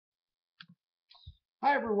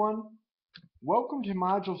Hi everyone, welcome to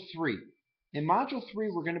Module 3. In Module 3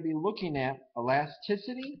 we're going to be looking at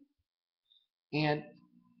elasticity and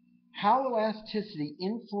how elasticity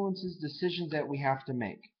influences decisions that we have to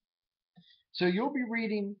make. So you'll be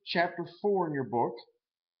reading Chapter 4 in your book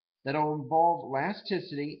that will involve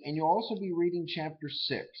elasticity, and you'll also be reading Chapter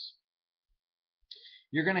 6.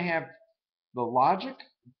 You're going to have the logic,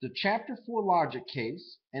 the Chapter 4 logic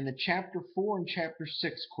case, and the Chapter 4 and Chapter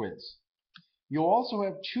 6 quiz. You'll also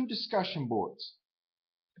have two discussion boards,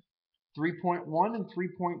 3.1 and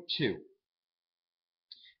 3.2.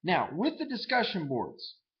 Now, with the discussion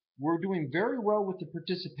boards, we're doing very well with the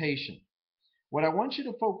participation. What I want you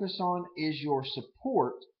to focus on is your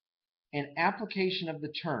support and application of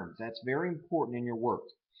the terms. That's very important in your work.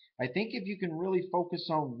 I think if you can really focus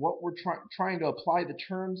on what we're trying to apply the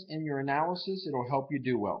terms in your analysis, it'll help you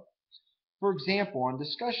do well. For example, on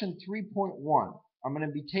discussion 3.1, I'm going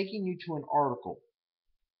to be taking you to an article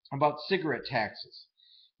about cigarette taxes.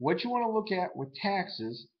 What you want to look at with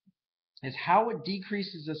taxes is how it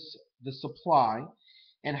decreases the supply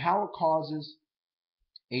and how it causes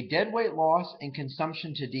a deadweight loss and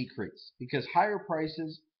consumption to decrease, because higher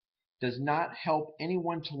prices does not help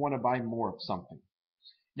anyone to want to buy more of something.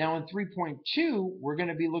 Now in 3.2 we're going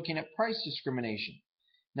to be looking at price discrimination.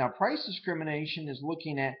 Now price discrimination is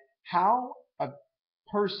looking at how a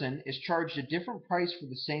person is charged a different price for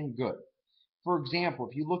the same good. For example,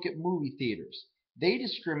 if you look at movie theaters, they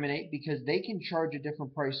discriminate because they can charge a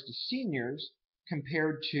different price to seniors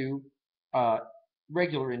compared to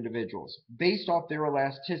regular individuals based off their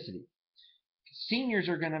elasticity. Seniors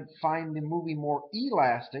are going to find the movie more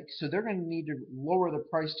elastic, so they're going to need to lower the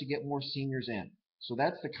price to get more seniors in. So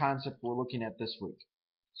that's the concept we're looking at this week.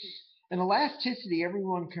 And elasticity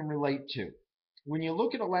everyone can relate to. When you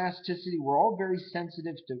look at elasticity, we're all very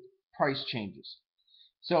sensitive to price changes.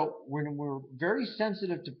 So when we're very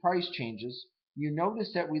sensitive to price changes, you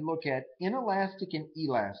notice that we look at inelastic and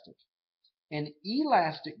elastic. An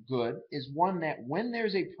elastic good is one that when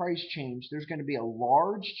there's a price change, there's going to be a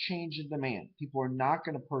large change in demand. People are not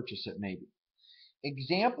going to purchase it maybe.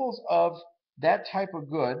 Examples of that type of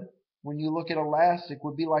good, when you look at elastic,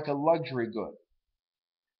 would be like a luxury good.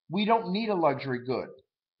 We don't need a luxury good.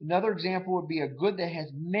 Another example would be a good that has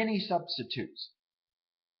many substitutes.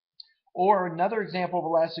 Or another example of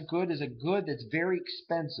elastic good is a good that's very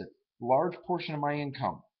expensive, large portion of my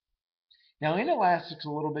income. Now inelastic is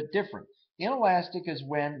a little bit different. Inelastic is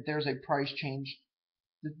when there's a price change.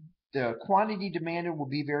 The quantity demanded will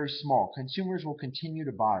be very small. Consumers will continue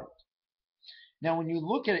to buy it. Now when you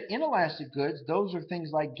look at inelastic goods, those are things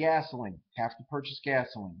like gasoline, have to purchase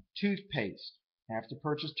gasoline. Toothpaste, have to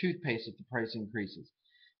purchase toothpaste if the price increases.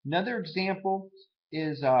 Another example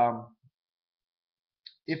is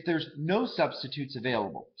if there's no substitutes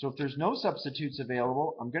available. So if there's no substitutes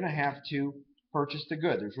available, I'm going to have to purchase the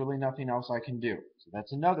good. There's really nothing else I can do. So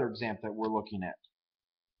that's another example that we're looking at.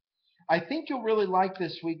 I think you'll really like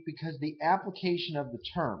this week because the application of the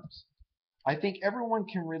terms. I think everyone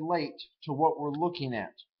can relate to what we're looking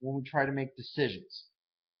at when we try to make decisions.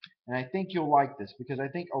 And I think you'll like this because I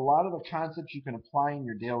think a lot of the concepts you can apply in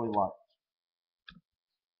your daily life.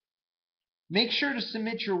 Make sure to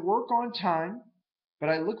submit your work on time, but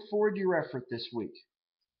I look forward to your effort this week.